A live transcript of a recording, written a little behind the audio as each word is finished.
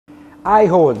Hi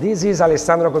all, this is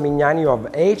Alessandro Comignani of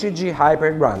HG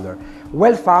Hypergrander,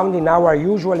 well found in our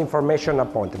usual information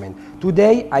appointment.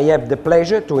 Today I have the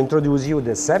pleasure to introduce you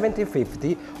the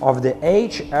 7050 of the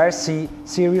HRC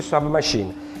series of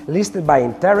machine, listed by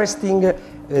interesting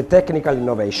technical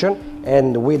innovation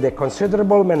and with a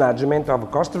considerable management of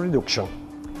cost reduction.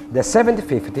 The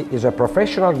 7050 is a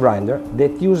professional grinder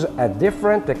that uses a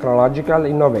different technological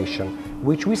innovation,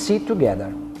 which we see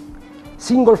together.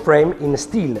 Single frame in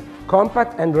steel,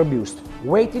 compact and robust,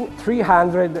 weighing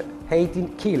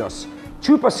 318 kilos.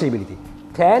 Two possibilities,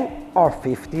 10 or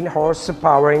 15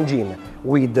 horsepower engine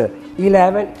with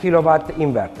 11 kilowatt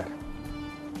inverter.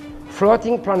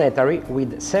 Floating planetary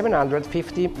with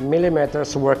 750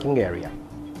 millimeters working area.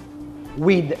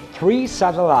 With 3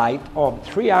 satellites of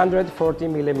 340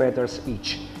 millimeters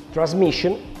each.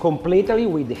 Transmission completely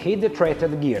with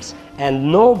heat-treated gears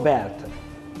and no belt.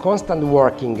 Constant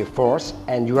working force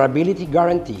and durability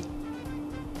guarantee.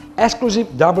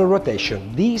 Exclusive double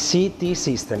rotation DCT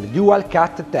system dual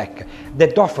cut tech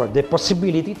that offer the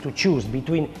possibility to choose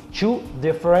between two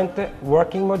different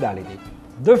working modalities.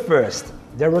 The first,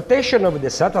 the rotation of the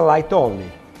satellite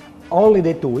only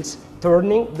the tools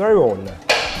turning their own.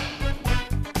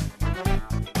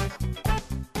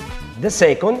 The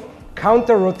second,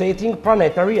 counter-rotating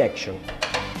planetary action.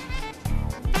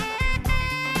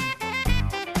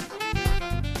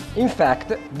 In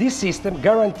fact, this system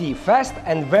guarantees fast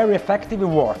and very effective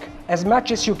work, as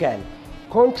much as you can.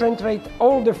 Concentrate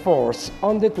all the force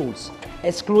on the tools,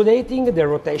 excluding the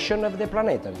rotation of the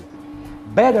planetary.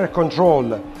 Better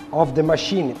control of the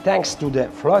machine thanks to the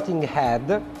floating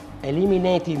head,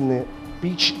 eliminating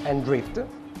pitch and drift.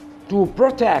 To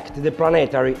protect the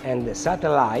planetary and the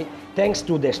satellite thanks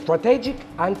to the strategic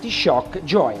anti-shock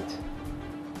joint.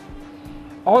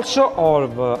 Also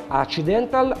of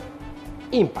accidental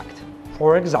impact,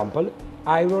 for example,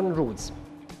 iron rods.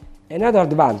 Another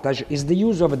advantage is the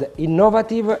use of the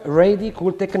innovative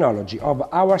ready-cool technology of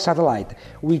our satellite,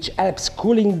 which helps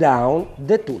cooling down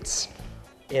the tools.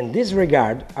 In this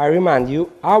regard, I remind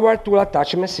you our tool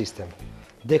attachment system,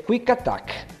 the quick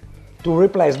attack, to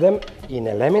replace them in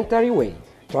elementary way,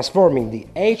 transforming the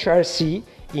HRC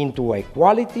into a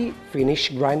quality finish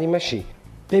grinding machine.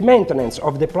 The maintenance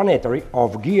of the planetary,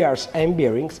 of gears and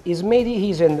bearings, is made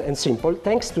easy and simple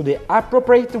thanks to the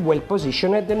appropriate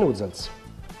well-positioned nozzles.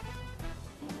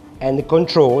 And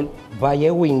control by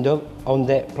a window on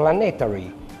the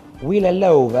planetary will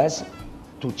allow us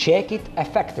to check it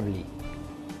effectively.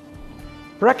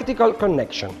 Practical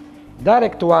connection.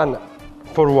 Direct one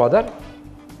for water,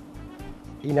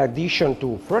 in addition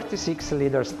to 36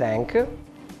 liters tank,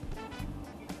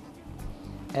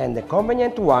 and a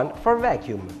convenient one for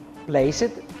vacuum,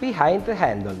 placed behind the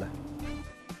handle.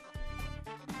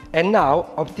 And now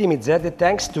optimized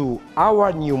thanks to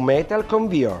our new metal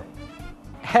conveyor.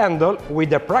 Handle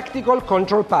with a practical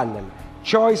control panel,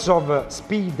 choice of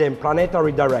speed and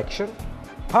planetary direction,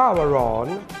 power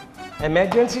on,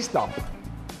 emergency stop,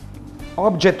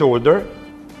 object holder,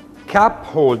 cup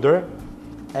holder,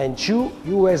 and 2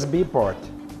 USB ports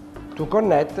to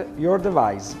connect your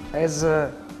device as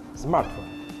a smartphone.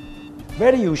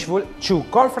 Very useful, 2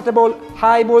 comfortable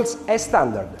high bolts as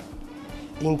standard.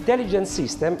 Intelligent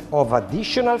system of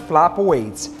additional flap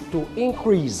weights to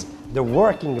increase the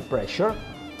working pressure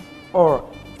or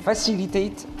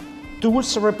facilitate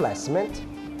tools replacement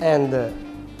and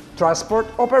transport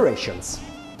operations.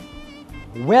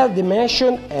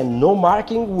 Well-dimensioned and no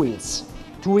marking wheels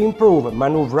to improve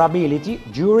maneuverability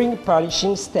during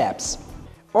polishing steps.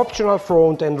 Optional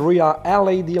front and rear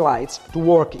LED lights to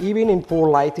work even in poor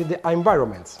lighted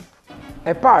environments.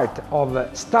 A part of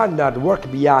standard work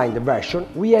behind version,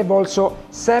 we have also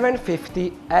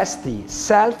 750 ST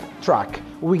self-track.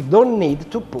 We don't need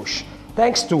to push,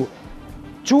 thanks to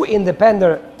 2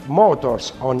 independent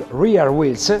motors on rear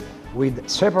wheels with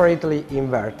separately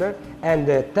inverter and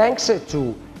thanks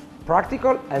to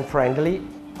practical and friendly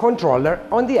controller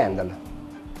on the handle.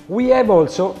 We have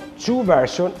also 2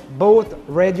 versions, both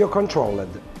radio-controlled,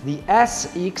 the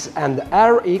SX and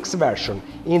RX version.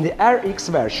 In the RX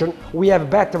version, we have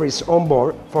batteries on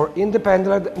board for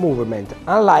independent movement,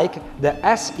 unlike the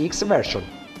SX version.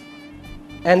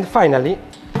 And finally,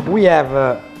 we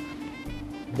have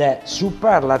the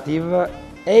superlative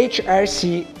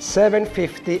HRC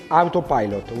 750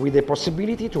 Autopilot with the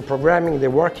possibility to programming the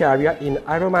work area in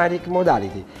aromatic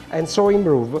modality and so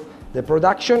improve the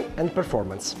production and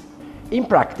performance. In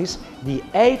practice, the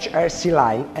HRC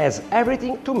line has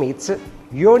everything to meet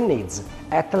your needs,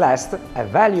 at last a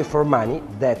value for money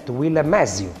that will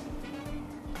amaze you.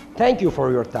 Thank you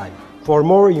for your time. For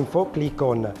more info, click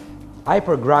on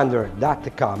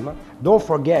hypergrander.com Don't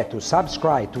forget to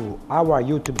subscribe to our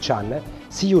YouTube channel.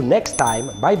 See you next time.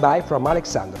 Bye bye from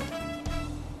Alexandro.